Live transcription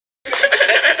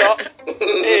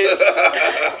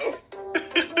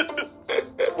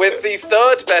with the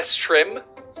third best trim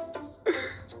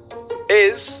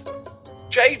is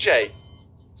JJ.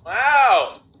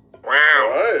 Wow.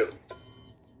 Alright.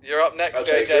 You're up next, I'll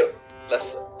take JJ. it.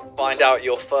 Let's find out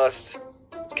your first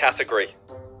category.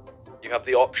 You have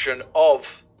the option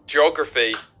of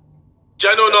geography.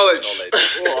 General knowledge.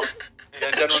 Or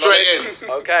general Straight knowledge. in.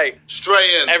 Okay. Straight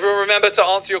in. Everyone remember to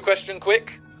answer your question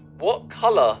quick. What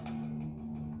color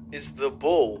is the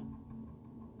bull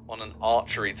on an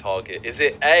archery target? Is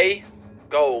it A,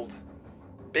 gold,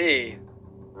 B,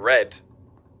 red,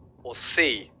 or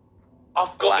C, I've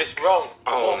got black? this wrong.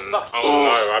 Oh no,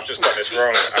 I've just got this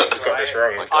wrong. I've just got this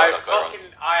wrong. I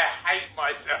hate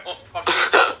myself.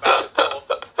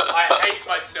 I hate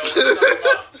myself so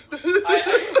much. I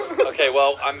hate myself. Okay,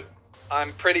 well,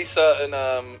 I'm pretty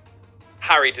certain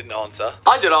Harry didn't answer.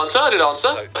 I did answer.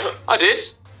 So, I did.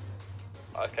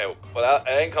 okay, well, that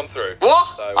ain't come through.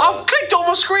 What? So, I've clicked on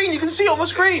my screen. You can see it on my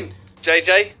screen.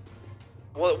 JJ,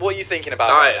 what are you thinking about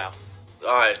right now?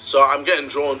 Alright, so I'm getting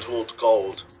drawn towards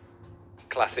gold,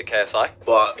 Classic KSI.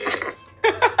 but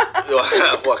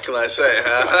what can I say?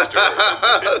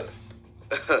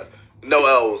 No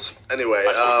L's. Anyway,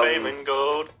 fame in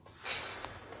gold.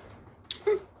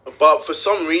 but for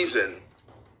some reason,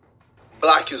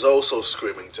 black is also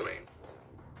screaming to me.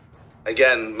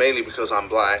 Again, mainly because I'm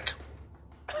black.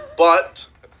 But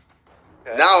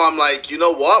Okay. now I'm like, you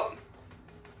know what?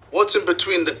 What's in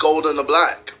between the gold and the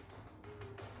black?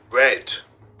 Red.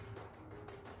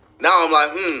 Now I'm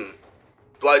like,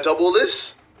 do I double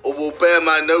this? Or will bear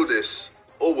man know this?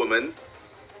 Or woman?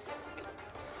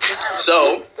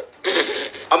 So,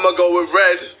 I'm gonna go with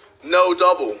red, no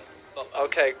double.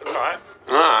 Okay. All right.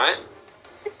 All right.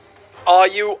 Are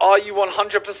you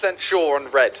 100% sure on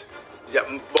red? Yeah,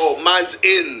 man's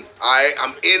in.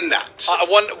 I'm in that.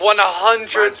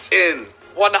 100. Man's in.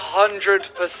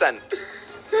 100%.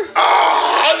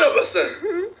 100%.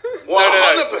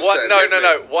 100%.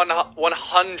 No.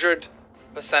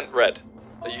 100% red.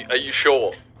 Are you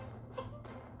sure?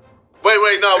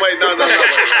 Wait, no.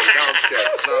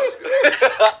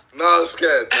 Now I'm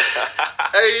scared.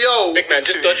 Hey, yo. Big man,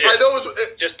 just dodge I it. know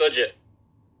Just dodge it.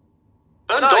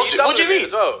 Don't dodge it. What do you mean?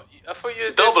 As well. I thought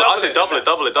you Double it. I said double it.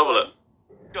 Double it. Double it.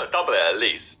 You gotta double it at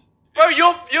least. Bro,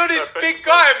 you're this big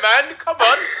guy, man. Come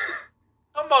on.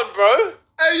 Come on, bro.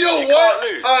 Hey, yo, You what?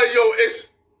 can't lose.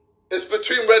 It's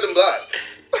between red and black.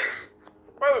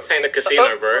 Bro, This ain't a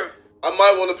casino, bro. I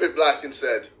might want to pick black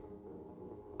instead.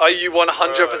 Are you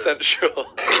 100% sure?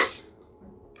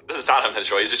 Doesn't sound 100%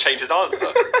 sure. He's just changed his answer.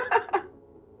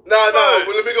 No,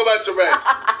 well, let me go back to red.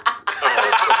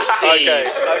 Okay.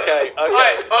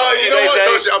 Oh, you know what?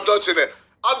 JJ? I'm dodging it.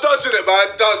 I'm dodging it,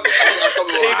 man. Done.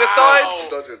 He decides. I'm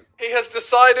dodging. He has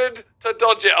decided to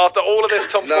dodge it after all of this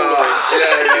tomfoolery.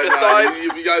 Yeah. He decides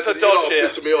You guys to are dodge it.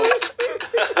 pissing me off.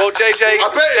 Well, JJ,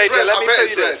 I bet it's red. let I me bet tell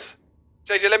it's you this.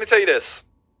 JJ, let me tell you this.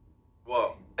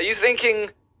 What? Are you thinking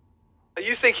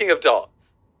of darts?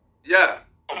 Yeah.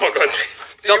 Oh my god.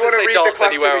 Doesn't say darts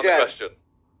anywhere on the question.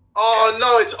 Oh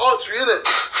no, it's archery, innit?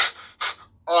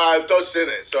 Oh, I've dodged in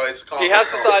it, so it's calm. He has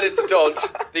decided to dodge.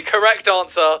 The correct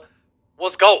answer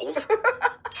was gold.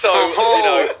 So, you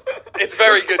know, it's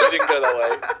very good you didn't go that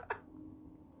way.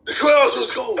 The correct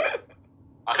was gold.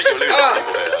 I think you're losing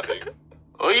people here, I think.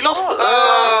 Oh, you lost.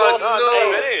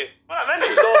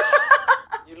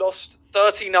 You lost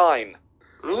 39.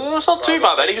 It's not too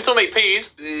bad then. You can still make peas.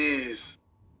 Jeez.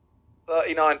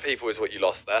 39 people is what you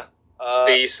lost there.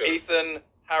 Decent. Ethan,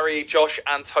 Harry, Josh,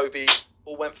 and Toby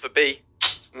all went for B.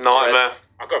 Nightmare.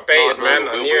 I got baited, man.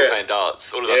 I We knew were it. playing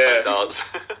darts. All of us Yeah. playing darts.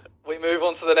 We move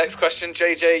on to the next question.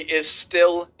 JJ is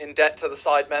still in debt to the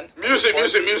Sidemen. Music. I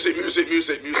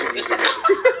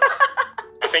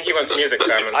think he wants music,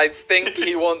 Simon. I think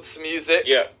he wants music.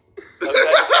 Yeah.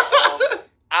 Okay.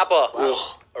 ABBA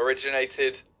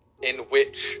originated in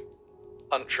which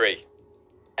country?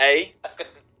 A.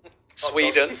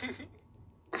 Sweden.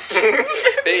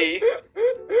 B.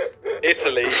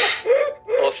 Italy.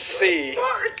 Or C.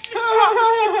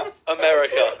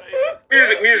 America.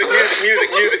 Music.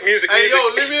 Hey, yo,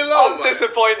 leave me alone, man.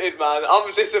 Disappointed, man.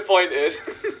 I'm disappointed.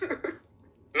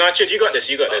 No, Chid, you got this.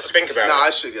 Think about Nah, it. I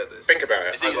should get this. Think about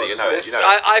it. It's easy, you know it.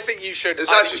 I think you should. It's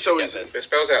I think actually you so should easy. get this. It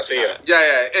spells out, see ya.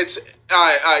 Yeah. It's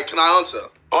alright. Can I answer?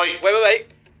 Oi. Wait.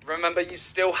 Remember, you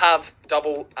still have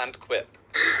double and quit.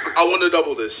 I want to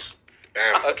double this.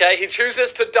 Damn. Okay, he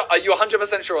chooses to. Are you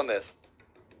 100% sure on this?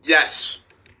 Yes.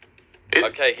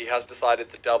 Okay, he has decided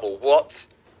to double. What?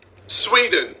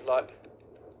 Sweden. Like,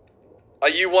 are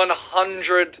you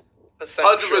 100%?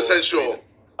 100% sure.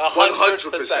 100%.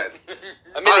 100%.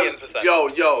 A million %.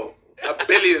 Yo, 1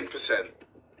 billion %.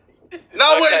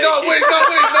 No, wait, Okay. no, hold on.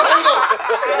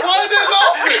 Why are they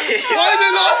laughing? Why are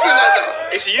they laughing like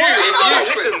that? It's you. Why are they It's you. laughing?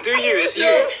 Listen, do you? It's you.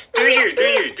 Yo. Do you? You do No,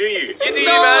 you,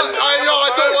 man.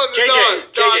 I don't want JJ,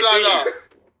 no.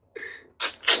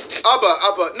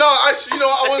 Abba. No, actually, you know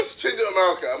what? I want to change it to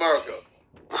America.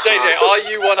 JJ, are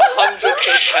you 100%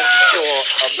 sure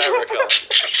America?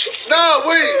 No,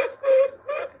 wait.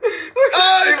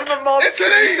 Even the mob's Italy.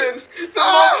 creasing. The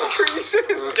Ah. mob's creasing.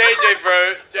 JJ,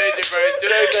 bro. JJ, bro.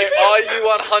 JJ, are you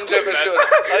 100% sure?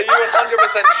 Are you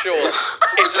 100% sure?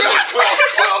 It's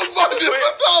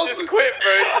 $100,000. Just quit,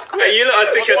 bro. Just quit. Hey, you lot are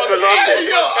dickheads for laughing. Hey,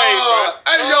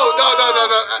 yo, no.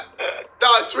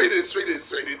 No, Sweden.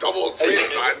 Double Sweden,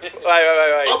 man.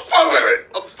 Wait. I'm firming it.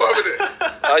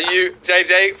 Are you,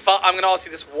 JJ? I'm gonna ask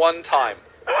you this one time.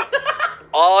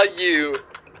 Are you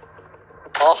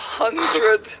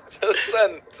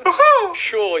 100%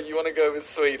 sure you want to go with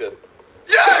Sweden?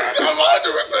 Yes, I'm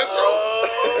 100% sure.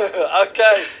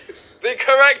 Okay. The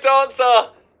correct answer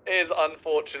is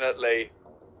unfortunately.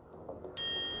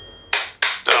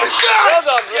 Well Yes!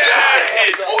 done.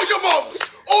 Yes! All your moms!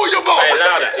 All your moms! Hey,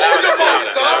 louder, All your louder, moms, louder,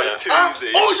 huh? louder. It's too Huh?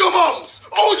 easy. All your moms!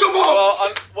 All your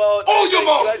moms! Well, All JJ, your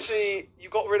moms. you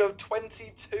got rid of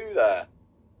 22 there.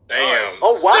 Damn.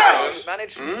 Oh wow. Yes!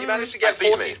 You managed to get That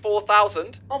beat me.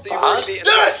 44,000. Not So you've bad. already beaten.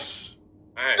 Yes!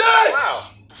 Alright.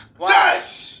 Yes! Wow.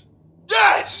 Yes!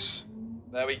 Yes!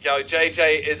 There we go.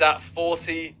 JJ is at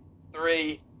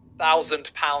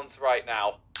 £43,000 right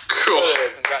now. Cool.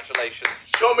 Congratulations.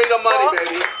 Show me the money,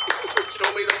 baby.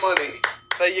 Show me the money.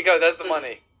 There you go. There's the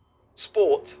money.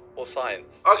 Sport or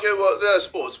science? Okay, well,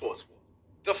 sports.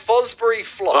 The Fosbury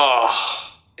flop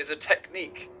Oh. is a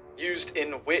technique used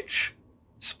in which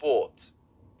sport?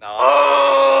 Now,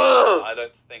 Oh! I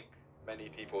don't think many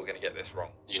people are going to get this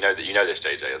wrong. You know this,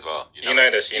 JJ, as well. You know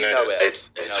this. You know this.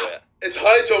 You know it. It's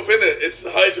high jump, innit? It's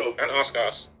high jump. Don't ask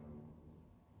us.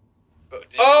 But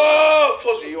do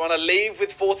you want to leave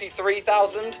with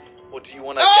 43,000 or do you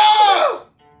want to gamble Oh!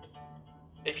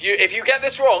 it? If you get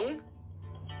this wrong,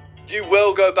 you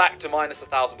will go back to minus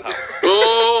 £1,000.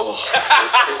 Oh.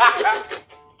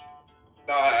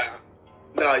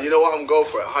 Nah, you know what? I'm going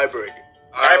for it. Hybrid.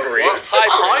 Hybrid. What?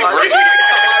 Hybrid.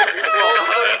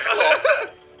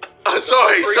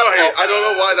 Sorry. I don't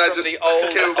know why that From just the old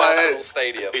came in my Arsenal head.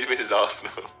 Stadium. He misses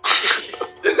Arsenal.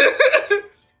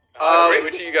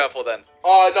 Which are you going for then?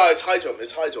 Oh, no, it's high jump.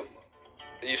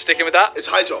 Are you sticking with that? It's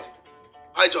high jump.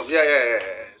 Yeah.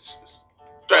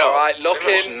 Straight All up. right, lock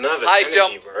Too much in. nervous High energy,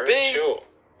 jump. bro. B. Sure.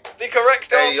 The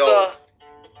correct Hey, yo. answer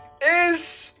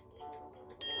is.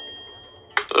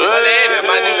 Yeah,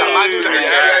 man knew that.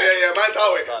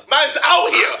 Yeah. Man's out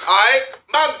here, alright?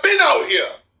 Man been out here.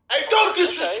 Hey, don't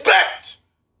disrespect.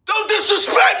 Don't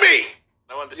disrespect me.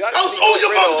 No one You Else actually all got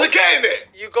your rid mums of- are getting it.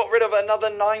 You got rid of another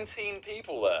 19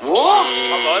 people there. What?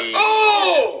 Come on.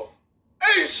 Oh!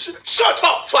 Hey, shut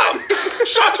up, fam.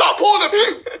 Shut up, all of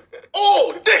you.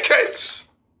 All dickheads.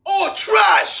 All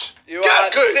trash. You are Get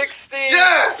at good.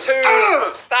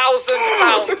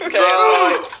 £62,000,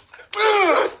 KSI.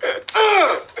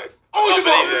 All your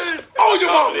mums. All your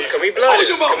mums. Can we blur All this?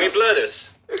 your Can we mums. blur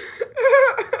this?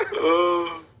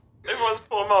 Everyone's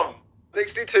poor mum.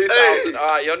 62,000. All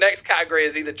right, your next category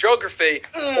is either geography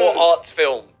or art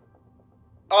film.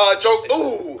 Joke.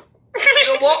 Ooh. You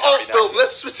know what? Art film.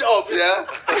 Let's switch it up, yeah?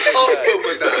 Art film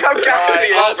with Look that. how gassy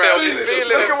he Art is, bro. film. He's feeling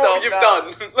Look at himself what you've now.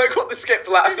 done. Look what the skip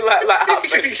happened.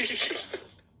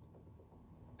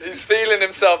 He's feeling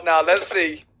himself now. Let's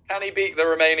see. Can he beat the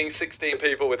remaining 16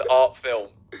 people with art film?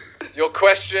 Your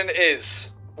question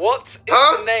is, what is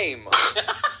the name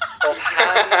of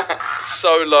Han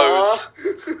Solo's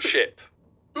ship?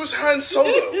 Who's Han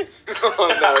Solo? Oh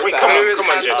no. Wait, it's come out. on,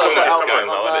 Jay, come on. It's going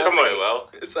well. It's Come going on. well.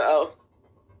 It's out.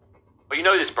 Well, you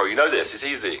know this, bro. You know this. It's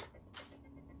easy.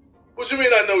 What do you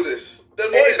mean I know this? Then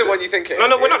It what is the it? one you think it is.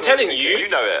 No, we're not It is the one telling you you. You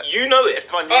know it. You know It's it.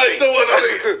 the one you I think. still want to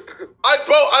I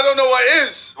don't know what it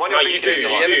is. The one No, you're you do. thinking is the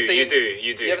You one. do. seen- You do.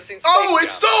 You do. You ever seen Space Oh, Jam?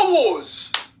 it's Star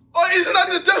Wars. Oh, isn't that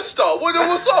the Death Star?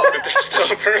 What's up?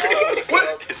 Stop, bro.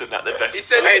 What? Isn't that the best? He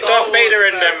said Hey, Star Darth Wars, Vader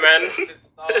in them, man.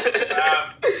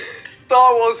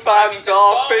 Star Wars fans Star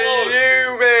are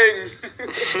Wars.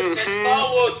 fuming. Star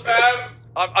Wars, fam.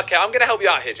 Okay, I'm going to help you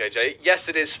out here, JJ. Yes,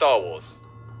 it is Star Wars.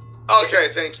 Okay,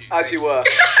 thank you. As you were.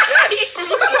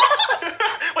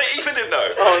 Wait, Ethan didn't know.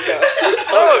 Oh no.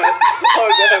 Oh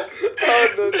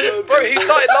no. Bro, he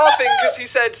started laughing because he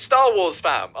said Star Wars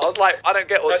fam. I was like, I don't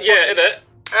get what's Yeah, innit?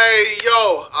 Hey,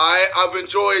 yo, I've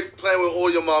enjoyed playing with all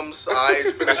your mums.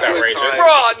 It's been That's a good outrageous. time.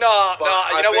 Bro, nah,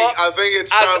 But you know what? I think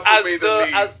it's time for me to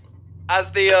leave.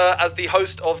 As the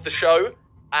host of the show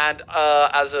and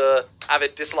as a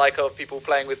avid disliker of people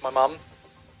playing with my mum,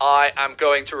 I am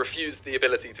going to refuse the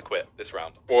ability to quit this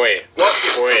round. Boy. What?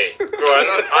 Boy. Go on,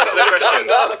 answer the question.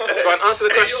 Go on, answer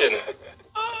the question.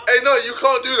 Hey, no, you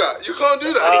can't do that. You can't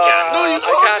do that. No, you can't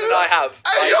I can do and that. I have.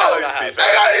 Hey,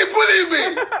 he bullied me.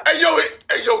 Hey,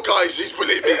 yo, guys, he's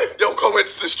bullied me. Yo,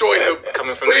 comments, destroy him.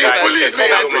 Coming from the He guy bullied me.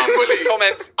 I'm being bullied.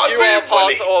 Comments. I'm You being are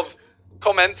part bullied. of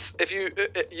comments. If you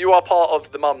are part of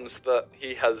the mums that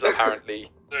he has apparently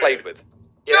played with.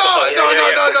 No.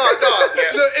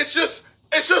 Yeah. Look, it's just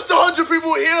 100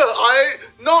 people here.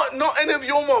 Not any of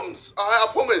your mums. I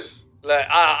promise. Look,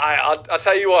 I'll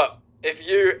tell you what. If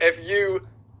you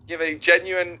give a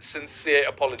genuine, sincere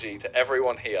apology to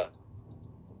everyone here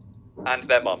and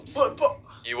their mums, But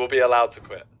you will be allowed to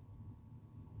quit.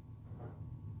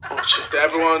 to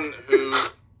everyone who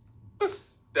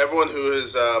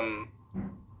is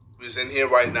who's in here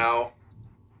right now,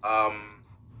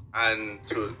 and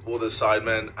to all the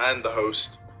sidemen and the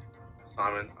host,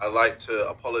 Simon, I'd like to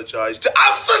apologize to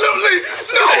absolutely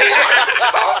no one.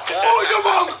 All your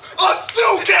mums are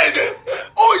still getting it.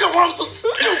 All your mums are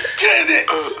still getting it.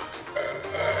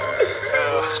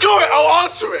 Screw it, I'll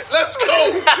answer it. Let's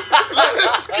go.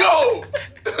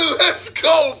 Let's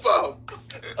go, fam.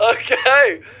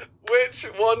 Okay, which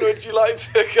one would you like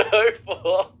to go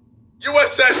for?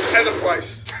 USS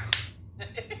Enterprise.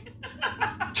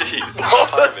 Jeez, that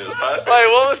timing is perfect. Wait,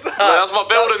 what was that? That's my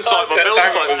building site. My building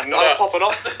That site was was nuts. popping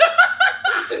off.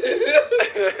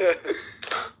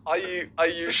 Are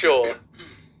you sure?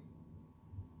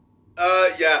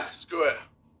 Yeah, screw it.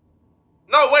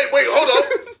 No, wait, hold on.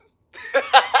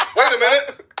 Wait a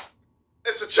minute.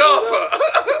 It's a chopper.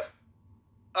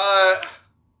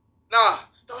 Nah,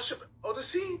 Starship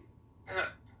Odyssey?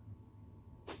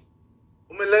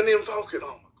 Millennium Falcon.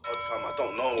 Oh my god, fam, I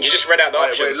don't know. You just read out the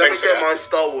options. Wait, let me Thanks for get that. my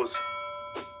Star Wars.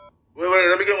 Wait,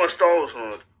 let me get my Star Wars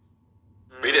on.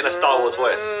 Read it in a Star Wars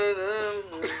voice.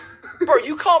 Bro,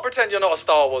 you can't pretend you're not a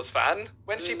Star Wars fan.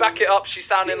 When she back it up, she's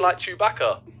sounding like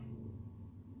Chewbacca.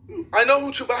 I know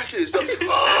who Chewbacca is. He's sitting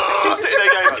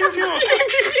there going, pew pew.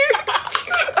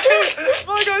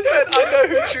 My guy said, I know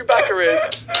who Chewbacca is.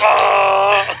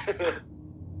 Ah!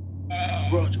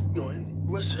 Roger, you're in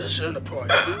USS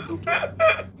Enterprise.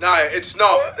 Nah, it's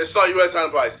not. It's not US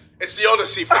Enterprise. It's the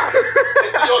Odyssey, fam.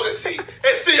 It's the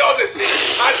Odyssey.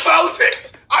 I felt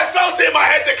it in my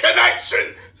head, the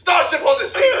connection. Starship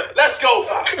Odyssey. Let's go,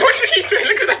 fam. What are you doing?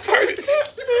 Look at that pose.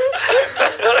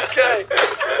 Okay.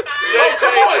 Oh,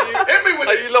 come on. Hit me with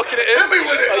Are it. you locking it in? Hit me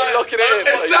with it. Are you locking it in?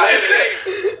 It's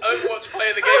it. Overwatch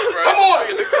playing the game, bro. Come on.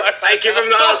 Hey, give him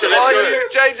the answer. Let's Are go. you,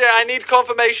 JJ, I need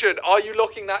confirmation. Are you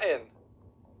locking that in?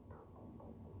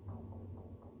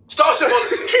 Starship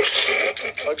Odyssey.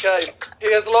 Okay.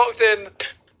 He has locked in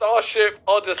Starship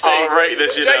Odyssey. I'll rate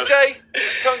this, you know. JJ,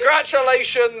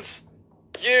 congratulations.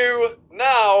 You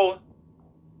now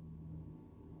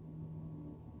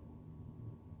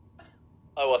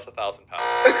owe us £1,000.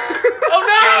 Oh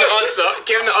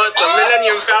Give him the answer.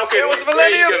 Millennium Falcon. It was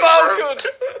Millennium Vegan, Falcon.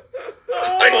 bro.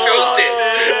 I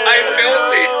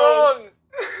felt it.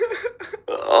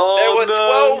 Oh, There were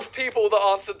no. 12 people that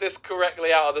answered this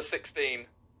correctly out of the 16.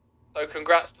 So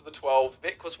congrats to the 12.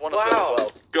 Vic was one of them as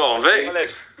well. Go on, Vic.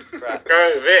 Congrats.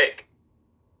 Go, Vic.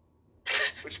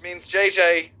 Which means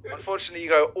JJ, unfortunately, you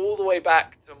go all the way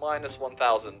back to minus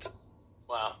 1,000.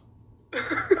 Wow. We're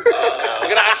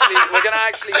gonna actually round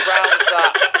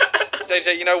that.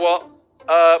 JJ, you know what?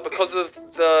 Because of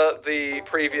the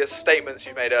previous statements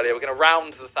you made earlier, we're gonna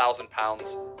round the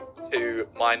 £1,000 to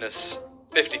minus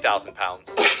 £50,000.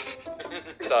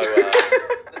 So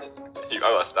You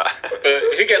owe us that. But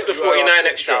who gets the 49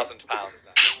 extra? £50,000 now.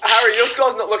 Harry, your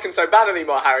score's not looking so bad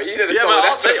anymore, Harry. You did a Yeah, solid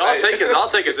man, effort, mate. I'll take it. I'll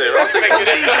take it 0. I'll take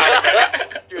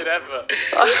it. Good effort.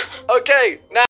 Okay, now.